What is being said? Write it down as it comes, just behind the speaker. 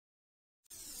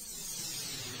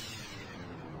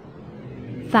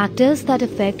Factors that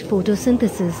affect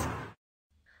photosynthesis.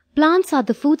 Plants are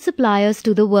the food suppliers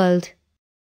to the world.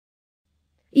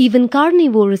 Even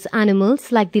carnivorous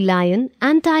animals like the lion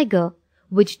and tiger,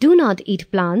 which do not eat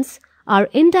plants, are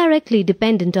indirectly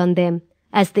dependent on them,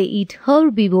 as they eat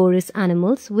herbivorous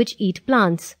animals which eat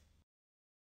plants.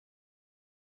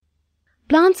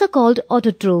 Plants are called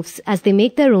autotrophs as they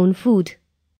make their own food.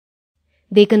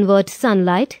 They convert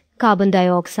sunlight, carbon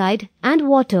dioxide, and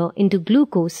water into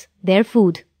glucose, their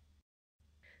food.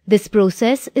 This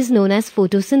process is known as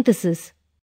photosynthesis.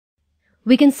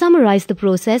 We can summarize the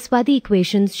process by the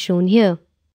equations shown here.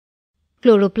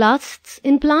 Chloroplasts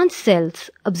in plant cells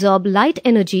absorb light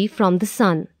energy from the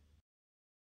sun.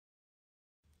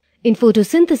 In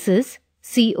photosynthesis,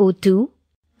 CO2,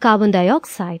 carbon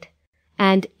dioxide,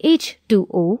 and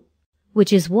H2O,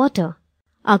 which is water,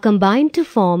 are combined to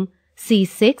form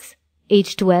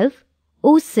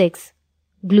C6H12O6,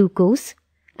 glucose,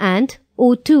 and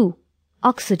O2,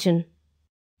 oxygen.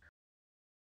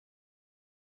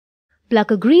 Pluck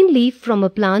a green leaf from a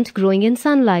plant growing in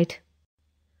sunlight.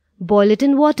 Boil it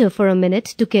in water for a minute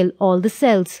to kill all the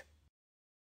cells.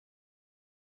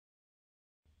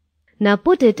 Now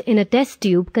put it in a test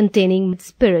tube containing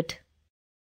spirit.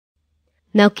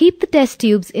 Now keep the test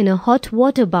tubes in a hot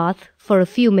water bath for a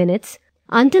few minutes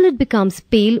until it becomes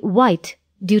pale white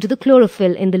due to the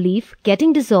chlorophyll in the leaf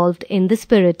getting dissolved in the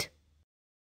spirit.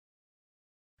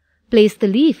 Place the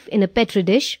leaf in a petri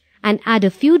dish and add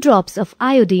a few drops of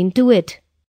iodine to it.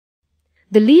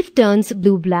 The leaf turns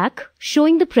blue-black,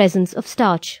 showing the presence of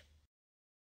starch.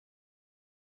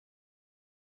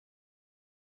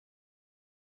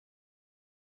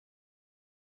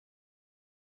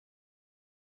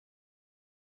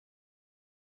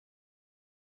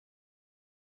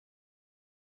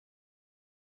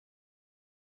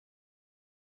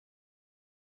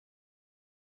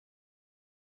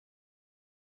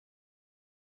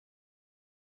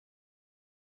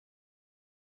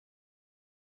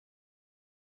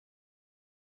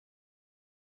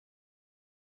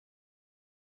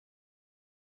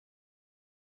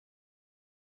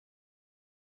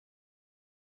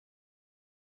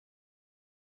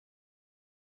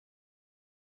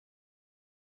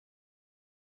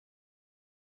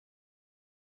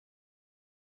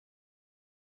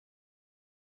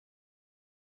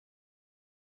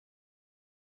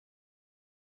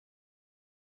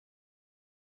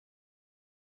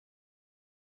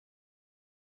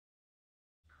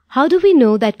 How do we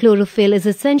know that chlorophyll is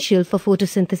essential for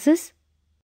photosynthesis?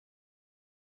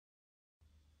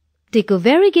 Take a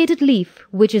variegated leaf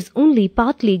which is only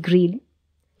partly green.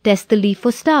 Test the leaf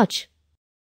for starch.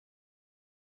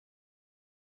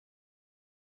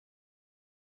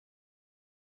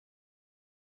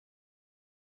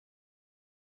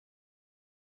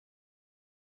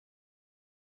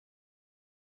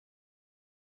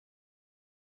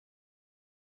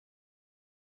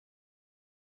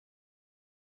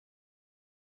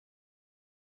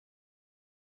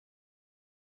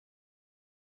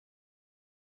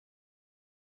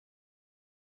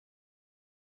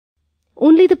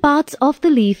 Only the parts of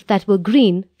the leaf that were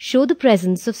green show the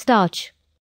presence of starch.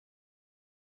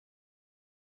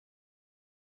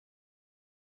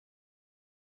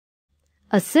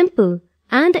 A simple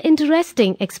and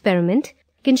interesting experiment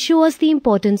can show us the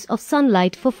importance of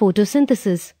sunlight for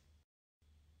photosynthesis.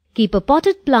 Keep a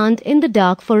potted plant in the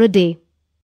dark for a day.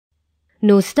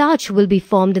 No starch will be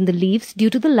formed in the leaves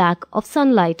due to the lack of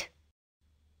sunlight.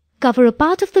 Cover a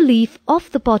part of the leaf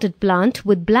of the potted plant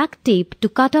with black tape to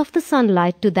cut off the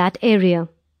sunlight to that area.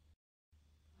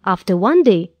 After 1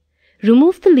 day,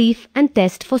 remove the leaf and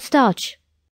test for starch.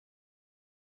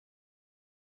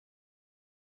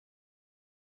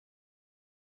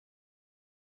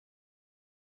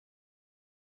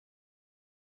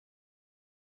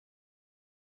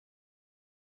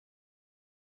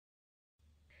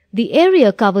 The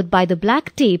area covered by the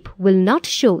black tape will not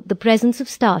show the presence of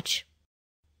starch.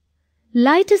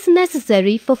 Light is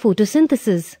necessary for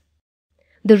photosynthesis.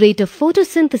 The rate of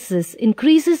photosynthesis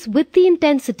increases with the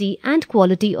intensity and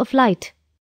quality of light.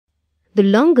 The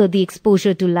longer the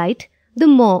exposure to light, the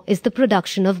more is the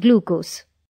production of glucose.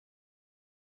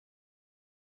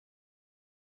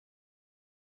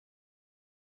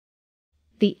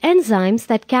 The enzymes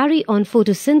that carry on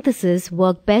photosynthesis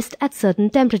work best at certain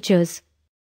temperatures.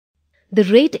 The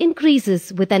rate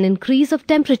increases with an increase of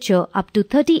temperature up to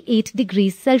 38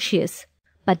 degrees Celsius,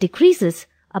 but decreases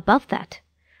above that,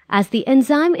 as the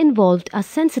enzyme involved are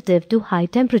sensitive to high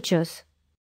temperatures.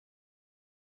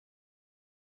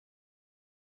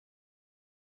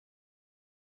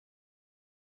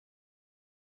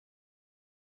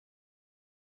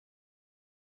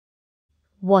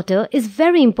 Water is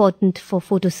very important for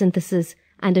photosynthesis,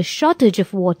 and a shortage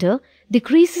of water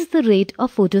decreases the rate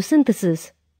of photosynthesis.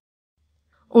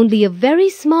 Only a very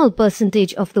small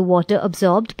percentage of the water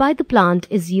absorbed by the plant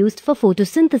is used for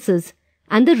photosynthesis,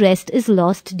 and the rest is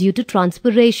lost due to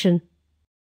transpiration.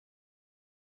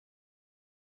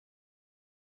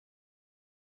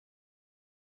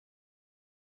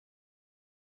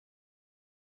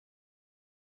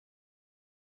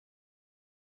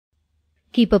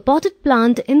 Keep a potted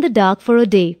plant in the dark for a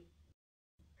day.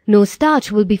 No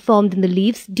starch will be formed in the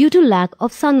leaves due to lack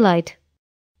of sunlight.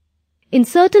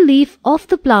 Insert a leaf of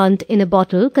the plant in a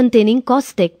bottle containing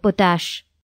caustic potash.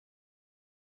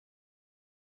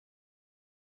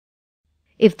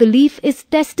 If the leaf is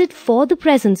tested for the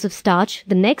presence of starch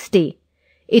the next day,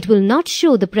 it will not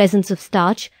show the presence of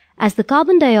starch as the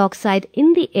carbon dioxide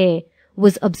in the air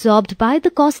was absorbed by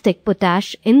the caustic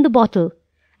potash in the bottle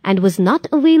and was not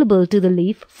available to the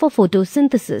leaf for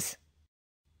photosynthesis.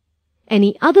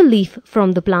 Any other leaf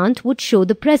from the plant would show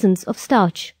the presence of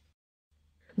starch.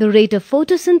 The rate of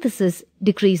photosynthesis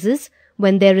decreases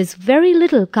when there is very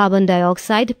little carbon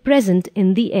dioxide present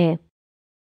in the air.